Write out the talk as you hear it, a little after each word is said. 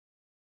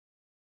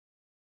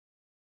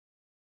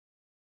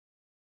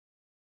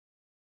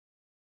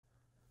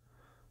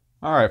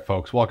All right,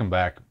 folks, welcome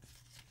back.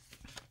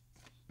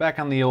 Back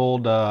on the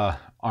old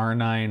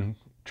R9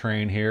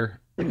 train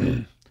here.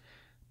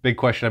 Big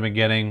question I've been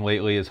getting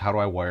lately is how do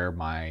I wire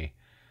my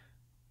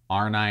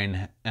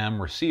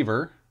R9M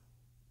receiver,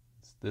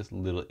 it's this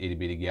little itty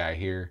bitty guy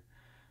here,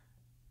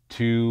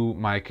 to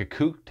my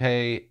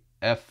Kakute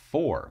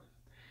F4. And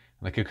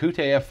the Kakute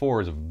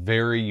F4 is a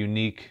very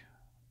unique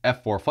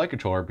F4 flight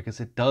controller because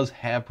it does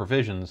have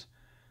provisions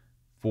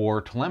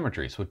for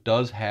telemetry. So it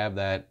does have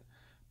that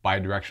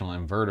bidirectional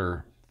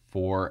inverter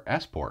for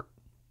S-port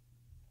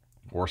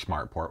or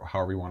smart port,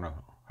 however you want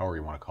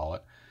to call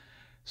it.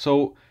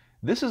 So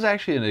this is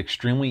actually an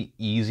extremely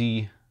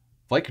easy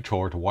flight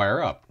controller to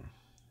wire up.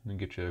 Let me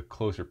get you a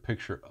closer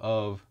picture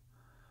of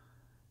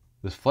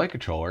this flight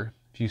controller.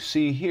 If you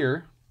see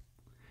here,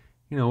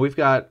 you know, we've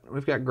got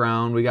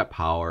ground, we got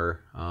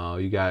power,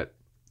 you got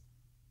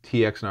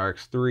TX and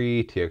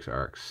RX3, TX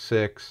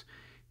RX6,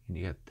 and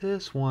you got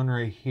this one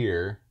right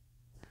here.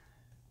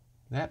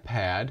 That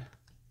pad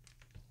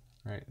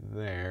right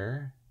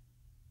there.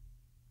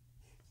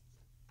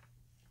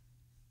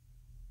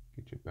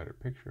 Get you a better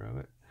picture of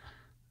it.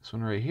 This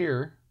one right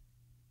here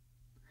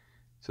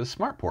says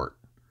smart port.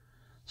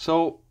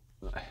 So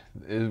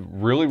it's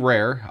really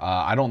rare.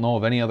 I don't know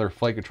of any other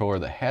flight controller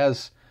that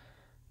has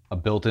a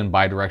built-in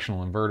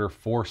bidirectional inverter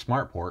for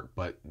smart port,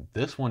 but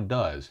this one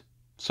does.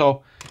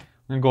 So I'm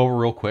gonna go over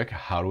real quick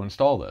how to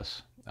install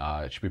this.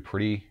 It should be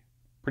pretty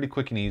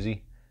quick and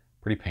easy,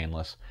 pretty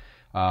painless.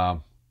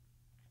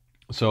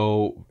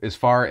 So as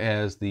far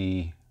as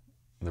the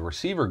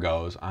receiver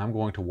goes, I'm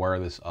going to wire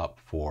this up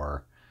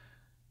for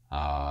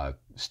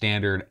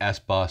standard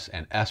S-bus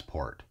and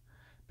S-port,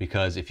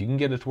 because if you can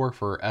get it to work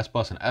for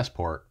S-bus and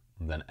S-port,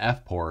 then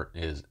F-port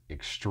is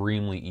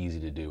extremely easy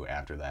to do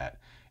after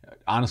that.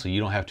 Honestly, you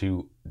don't have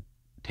to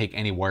take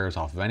any wires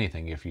off of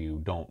anything if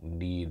you don't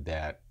need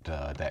that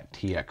that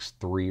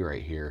TX3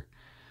 right here.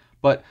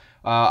 But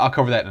I'll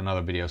cover that in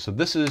another video. So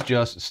this is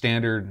just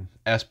standard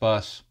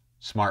S-bus,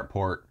 smart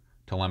port,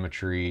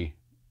 telemetry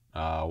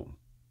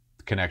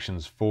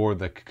connections for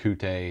the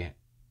Kakute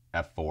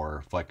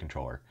F4 flight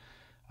controller.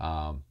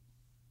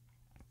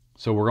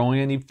 So we're only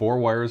gonna need 4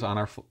 wires on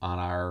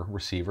our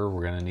receiver.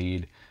 We're gonna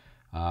need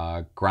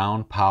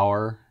ground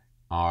power,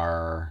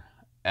 our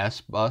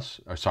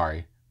S-bus, or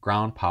sorry,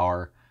 ground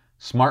power,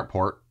 smart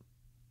port,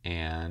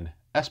 and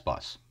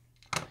S-bus.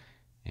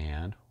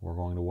 And we're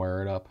going to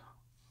wire it up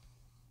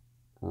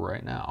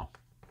right now.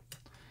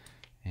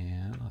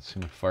 And let's see,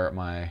 I'm gonna fire up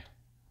my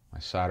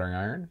soldering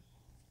iron.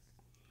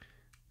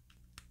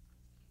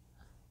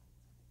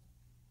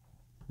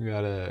 We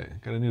got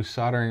a new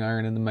soldering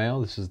iron in the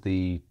mail. This is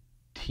the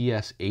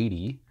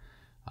TS80.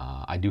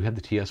 I do have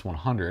the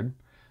TS100, and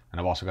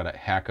I've also got a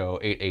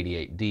Hakko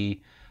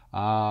 888D.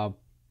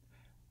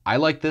 I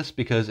like this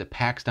because it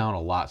packs down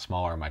a lot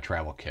smaller in my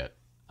travel kit.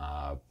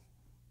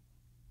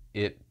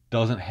 It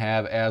doesn't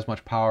have as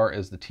much power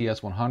as the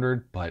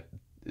TS100, but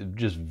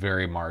just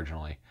very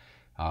marginally.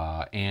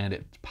 And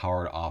it's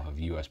powered off of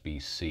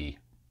USB-C.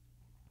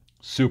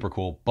 Super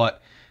cool,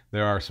 but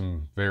there are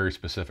some very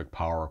specific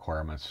power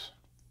requirements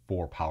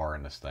for power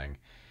in this thing.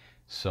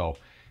 So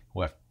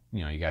we'll have,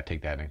 you know, you got to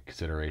take that into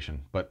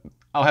consideration. But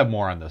I'll have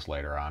more on this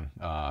later on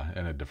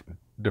in a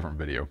different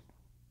video.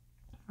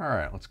 All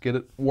right, let's get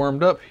it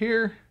warmed up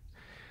here.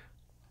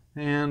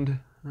 And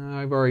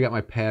I've already got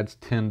my pads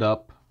tinned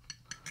up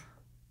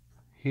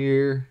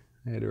here.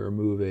 I had to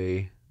remove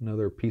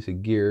another piece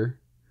of gear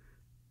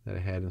that I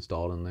had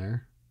installed in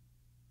there.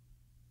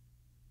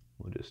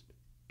 We'll just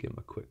give them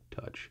a quick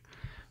touch.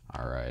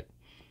 All right,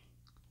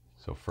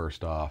 so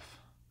first off,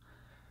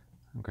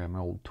 I'll grab my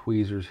old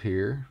tweezers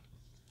here.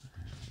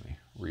 Let me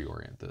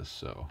reorient this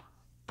so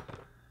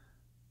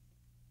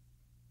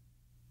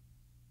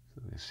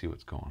you see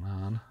what's going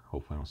on.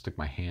 Hopefully I don't stick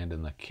my hand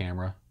in the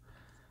camera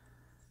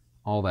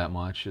all that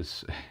much.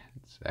 It's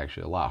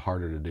actually a lot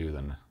harder to do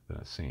than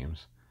it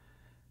seems.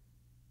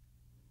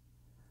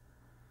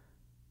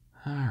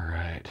 All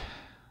right,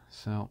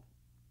 so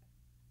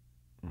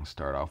I'll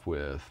start off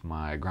with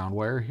my ground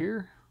wire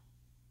here.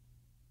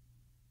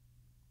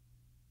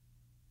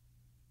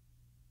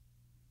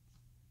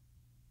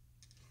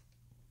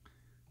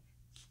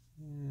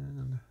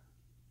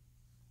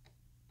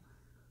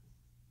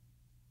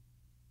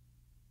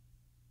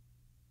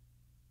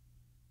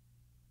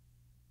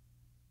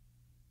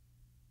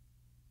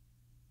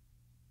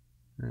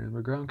 And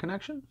my ground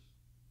connection.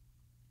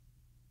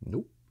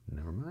 Nope,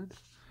 never mind.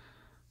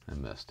 I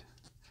missed.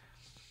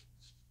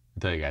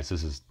 I'll tell you guys,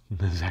 this is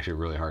actually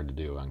really hard to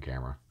do on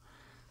camera.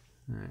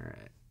 All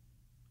right,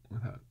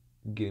 without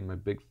getting my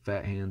big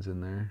fat hands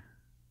in there.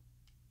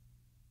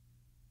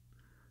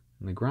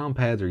 And the ground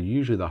pads are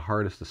usually the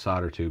hardest to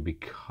solder to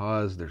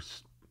because it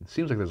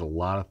seems like there's a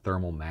lot of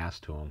thermal mass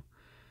to them.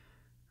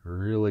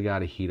 Really got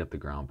to heat up the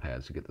ground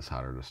pads to get the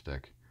solder to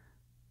stick.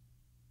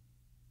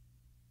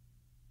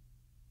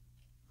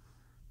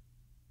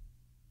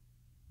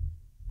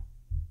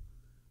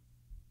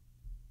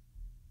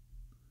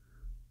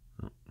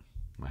 Oh,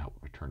 might help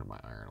if I turn up my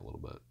iron a little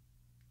bit.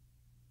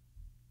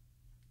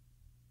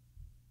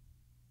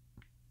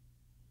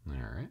 All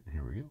right,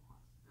 here we go.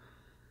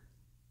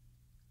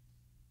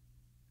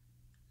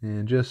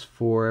 And just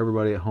for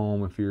everybody at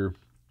home, if you're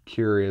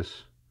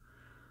curious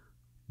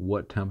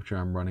what temperature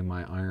I'm running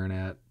my iron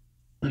at,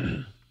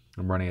 I'm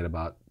running at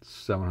about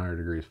 700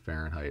 degrees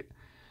Fahrenheit.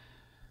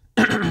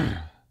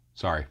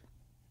 Sorry,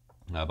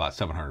 about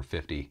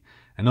 750.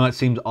 I know that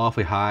seems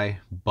awfully high,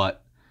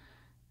 but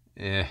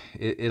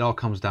it all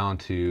comes down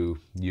to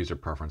user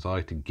preference. I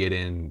like to get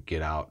in,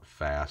 get out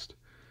fast.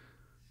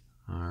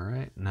 All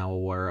right, now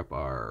we'll wire up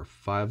our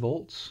 5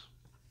 volts.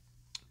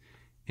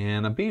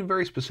 And I'm being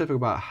very specific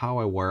about how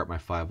I wire up my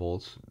 5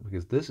 volts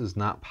because this is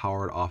not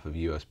powered off of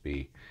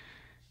USB,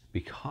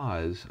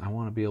 because I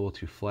want to be able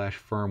to flash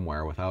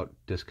firmware without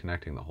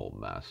disconnecting the whole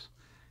mess.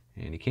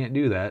 And you can't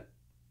do that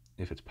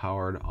if it's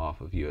powered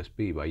off of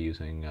USB by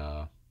using,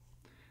 I'm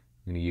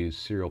going to use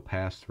serial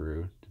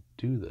pass-through to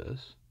do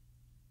this.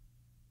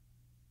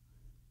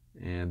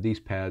 And these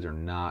pads are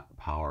not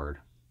powered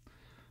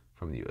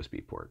from the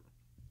USB port.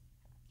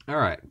 All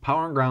right,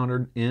 power and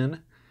grounded in,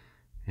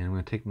 and I'm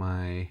going to take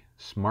my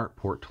smart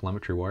port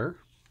telemetry wire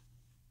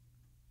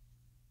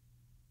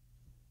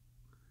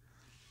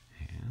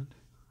and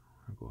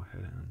I'll go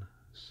ahead and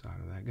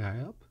solder that guy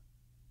up.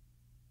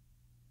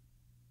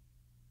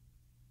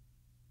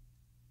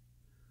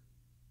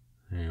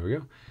 There we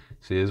go.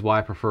 See, this is why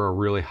I prefer a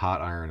really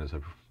hot iron, is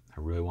I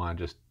really want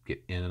to just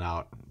get in and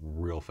out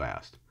real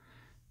fast.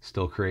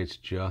 Still creates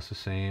just the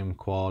same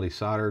quality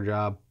solder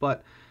job,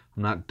 but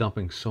I'm not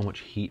dumping so much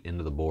heat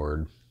into the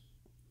board.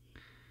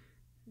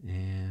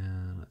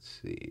 And let's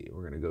see,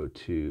 we're going to go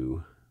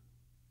to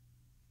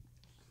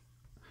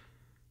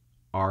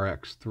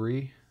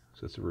RX3.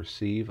 So it's a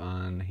receive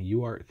on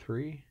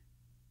UART3.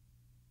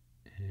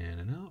 In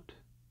and out.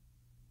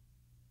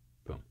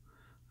 Boom.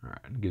 All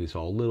right, give these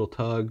all a little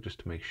tug just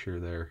to make sure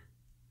they're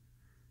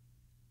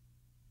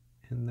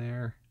in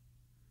there.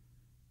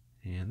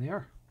 And they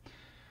are.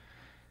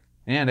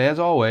 And as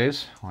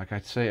always, like I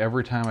say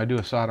every time I do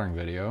a soldering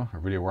video, or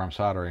video where I'm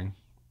soldering,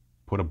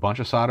 put a bunch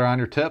of solder on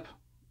your tip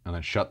and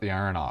then shut the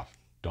iron off.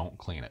 Don't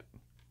clean it.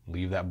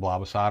 Leave that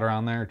blob of solder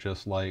on there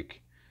just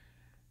like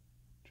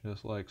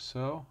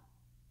so.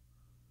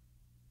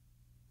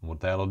 And what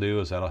that'll do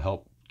is that'll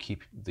help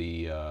keep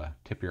the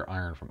tip of your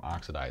iron from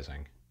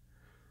oxidizing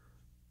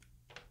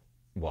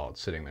while it's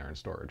sitting there in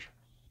storage.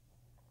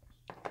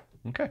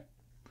 Okay.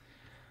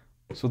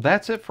 So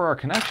that's it for our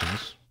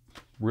connections.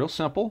 Real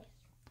simple.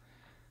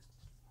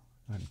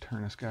 Go ahead and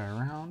turn this guy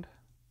around.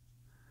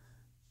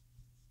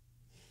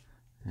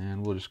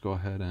 And we'll just go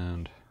ahead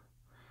and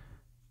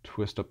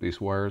twist up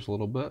these wires a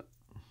little bit.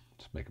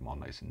 Just make them all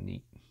nice and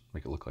neat.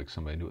 Make it look like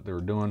somebody knew what they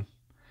were doing.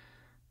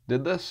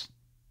 Did this.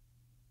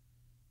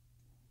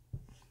 I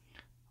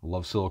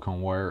love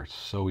silicone wire. It's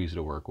so easy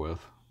to work with.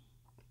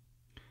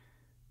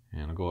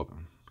 And I'll go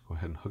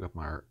ahead and hook up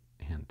my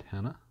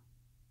antenna.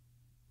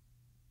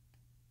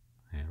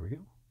 There we go.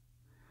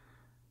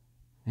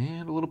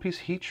 And a little piece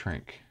of heat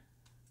shrink.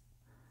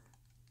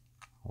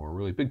 Or a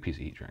really big piece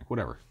of heat shrink.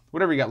 Whatever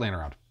you got laying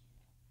around.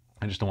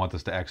 I just don't want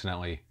this to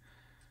accidentally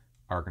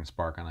arc and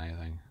spark on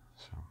anything.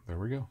 So there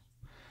we go.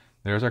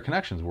 There's our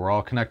connections. We're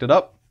all connected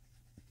up.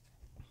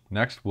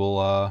 Next,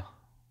 we'll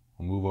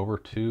move over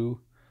to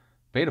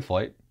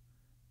Betaflight,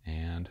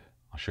 and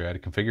I'll show you how to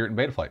configure it in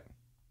Betaflight.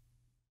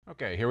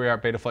 Okay, here we are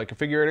at Betaflight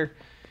Configurator,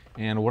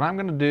 and what I'm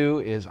going to do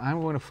is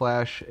I'm going to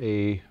flash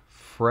a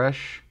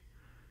fresh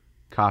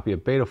copy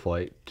of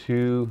Betaflight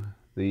to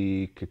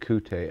the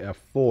Kakute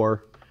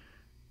F4.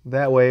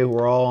 That way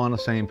we're all on the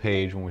same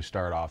page when we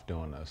start off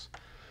doing this.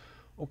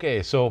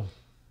 Okay, so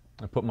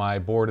I put my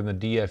board in the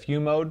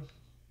DFU mode,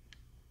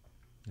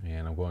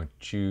 and I'm going to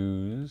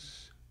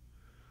choose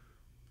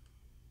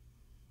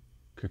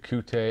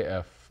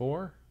Kakute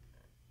F4.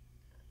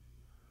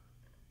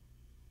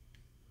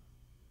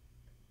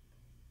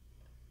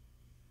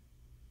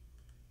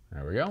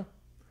 There we go.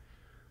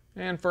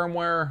 And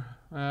firmware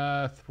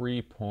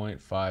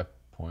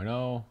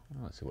 3.5.0.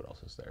 Let's see what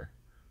else is there.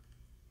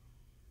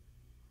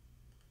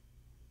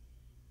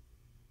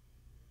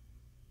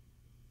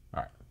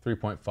 All right,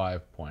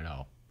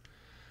 3.5.0.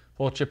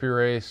 Full chip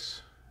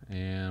erase,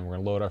 and we're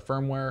gonna load our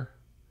firmware,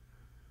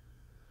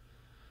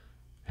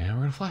 and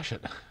we're gonna flash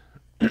it.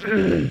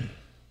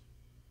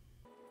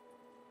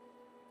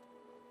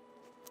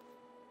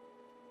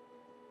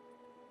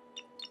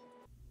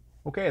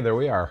 Okay, there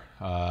we are.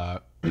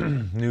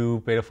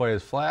 New Betaflight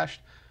is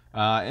flashed.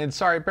 And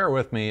sorry, bear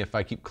with me if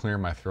I keep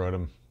clearing my throat.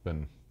 I've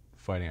been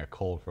fighting a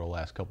cold for the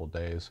last couple of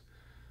days.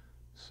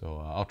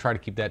 So I'll try to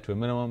keep that to a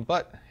minimum,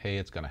 but hey,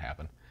 it's gonna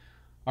happen.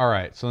 All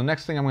right, so the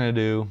next thing I'm gonna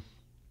do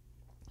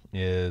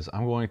is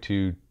I'm going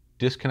to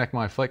disconnect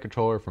my flight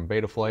controller from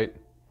Betaflight,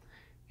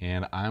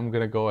 and I'm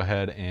gonna go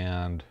ahead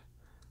and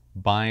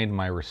bind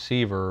my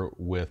receiver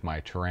with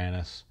my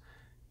Tyrannus.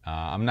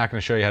 I'm not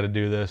gonna show you how to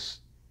do this.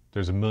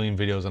 There's a million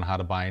videos on how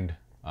to bind.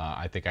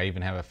 I think I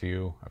even have a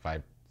few. If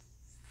I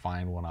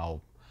find one,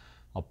 I'll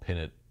pin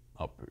it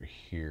up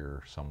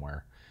here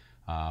somewhere.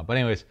 But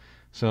anyways,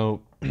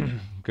 so I'm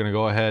gonna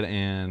go ahead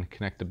and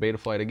connect the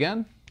Betaflight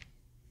again.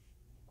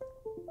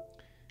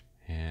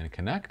 and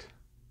connect.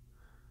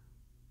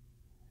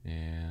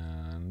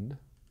 And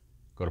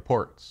go to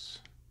ports.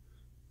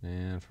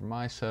 And for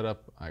my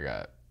setup, I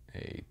got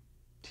a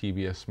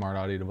TBS smart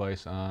audio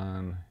device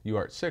on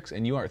UART 6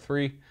 and UART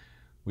 3.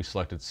 We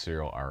selected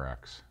serial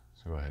RX.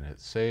 So go ahead and hit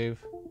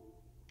save.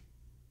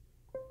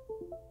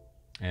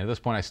 And at this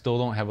point, I still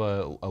don't have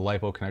a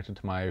LiPo connected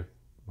to my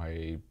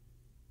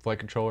flight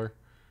controller.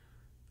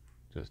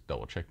 Just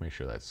double check, make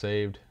sure that's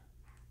saved.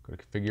 Go to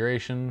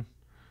configuration.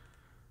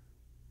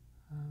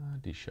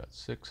 D-Shot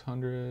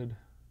 600.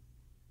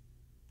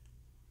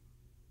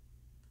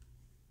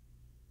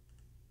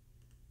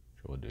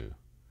 So we'll do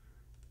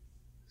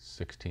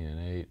 16 and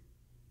 8.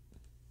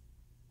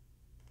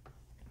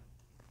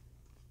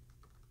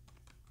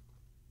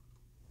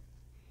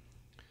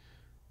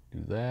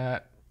 Do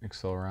that.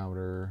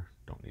 Accelerometer,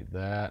 don't need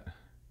that.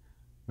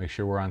 Make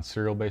sure we're on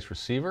serial-based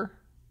receiver.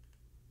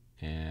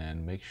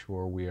 And make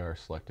sure we are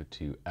selected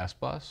to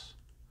S-Bus.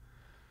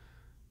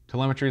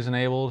 Telemetry is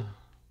enabled.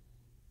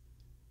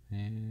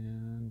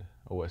 And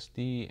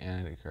OSD,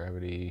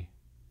 anti-gravity,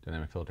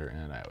 dynamic filter,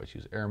 and I always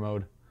use air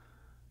mode.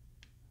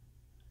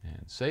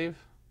 And save.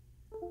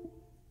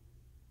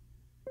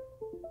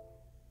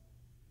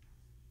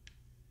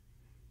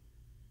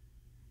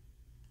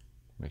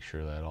 Make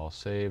sure that all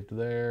saved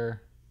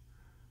there.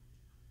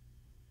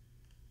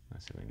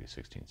 Let's see if we can do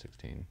 16,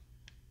 16.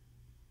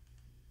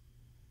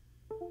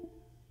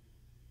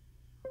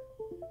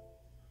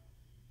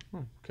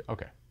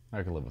 Okay,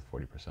 I can live with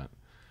 40%.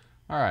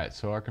 All right,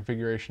 so our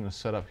configuration is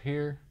set up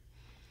here.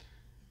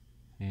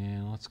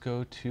 And let's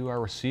go to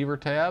our receiver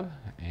tab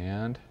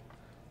and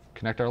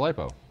connect our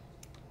LiPo.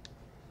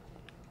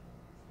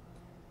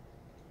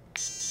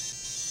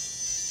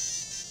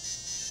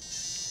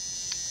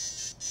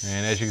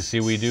 And as you can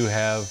see, we do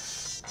have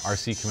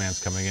RC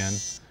commands coming in.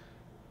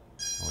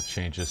 We'll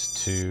change this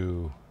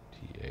to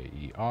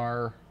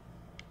TAER.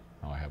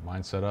 Now I have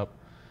mine set up.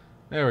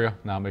 There we go,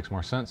 now it makes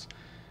more sense.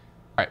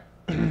 All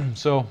right,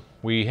 so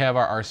we have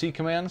our RC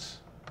commands.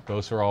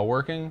 Those are all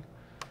working.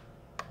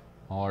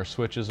 All our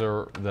switches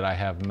that I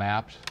have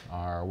mapped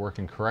are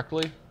working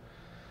correctly.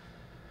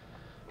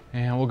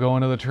 And we'll go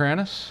into the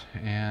Tyrannus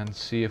and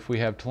see if we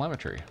have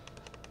telemetry.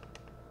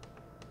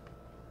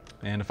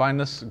 And to find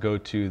this, go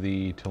to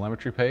the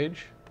telemetry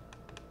page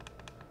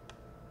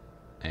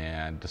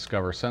and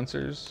discover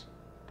sensors.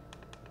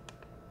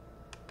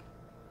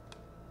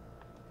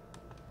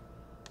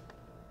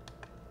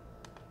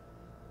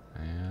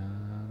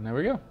 And there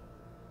we go.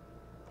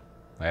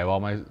 I have all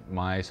my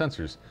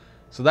sensors.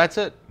 So that's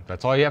it.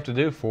 That's all you have to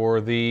do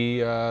for the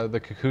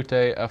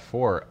Kakute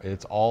F4.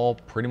 It's all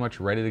pretty much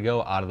ready to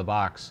go out of the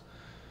box.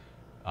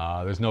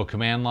 There's no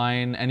command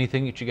line,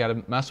 anything that you got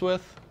to mess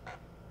with.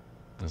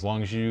 As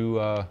long as you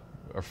are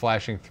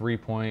flashing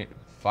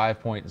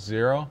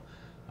 3.5.0.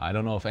 I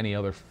don't know if any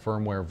other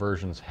firmware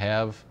versions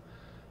have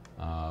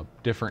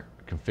different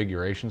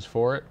configurations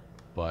for it,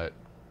 but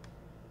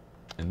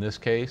in this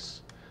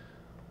case,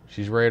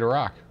 she's ready to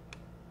rock.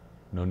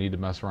 No need to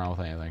mess around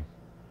with anything.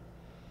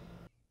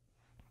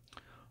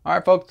 All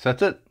right, folks,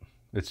 that's it.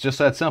 It's just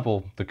that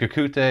simple. The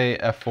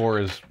Kakute F4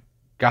 has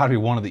got to be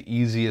one of the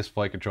easiest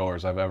flight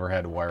controllers I've ever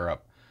had to wire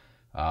up.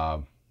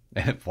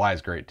 And it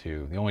flies great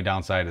too. The only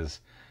downside is,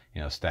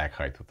 you know, stack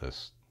height with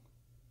this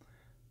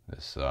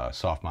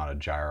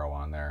soft-mounted gyro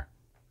on there.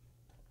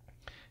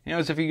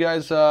 Anyways, if you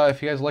guys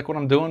like what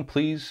I'm doing,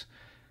 please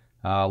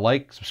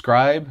like,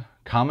 subscribe,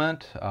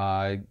 comment.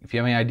 If you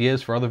have any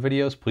ideas for other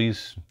videos,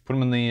 please put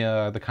them in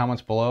the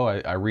comments below.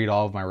 I read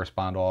all of them. I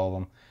respond to all of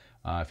them.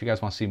 If you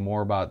guys want to see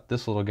more about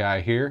this little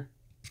guy here,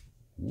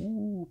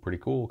 ooh, pretty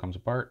cool, comes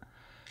apart,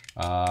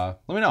 let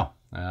me know.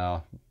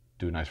 I'll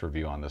do a nice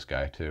review on this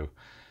guy too.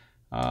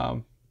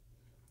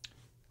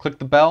 Click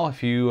the bell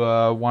if you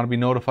want to be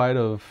notified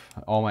of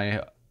all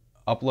my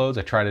uploads.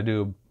 I try to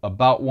do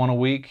about one a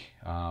week.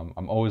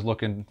 I'm always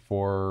looking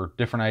for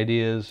different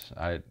ideas.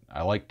 I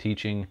like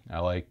teaching. I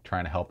like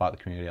trying to help out the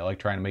community. I like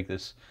trying to make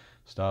this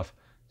stuff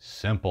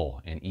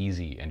simple and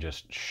easy and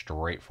just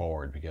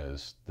straightforward,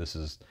 because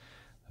this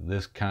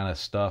kind of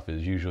stuff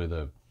is usually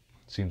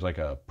seems like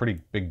a pretty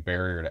big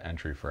barrier to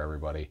entry for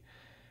everybody.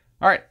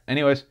 All right,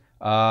 anyways,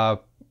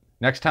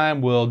 next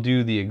time we'll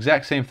do the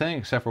exact same thing,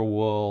 except for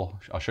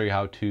I'll show you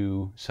how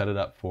to set it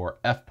up for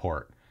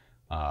F-port,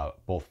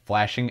 both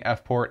flashing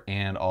F-port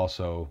and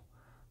also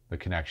the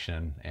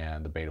connection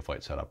and the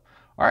Betaflight setup.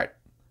 All right,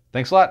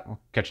 thanks a lot. We'll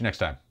catch you next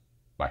time.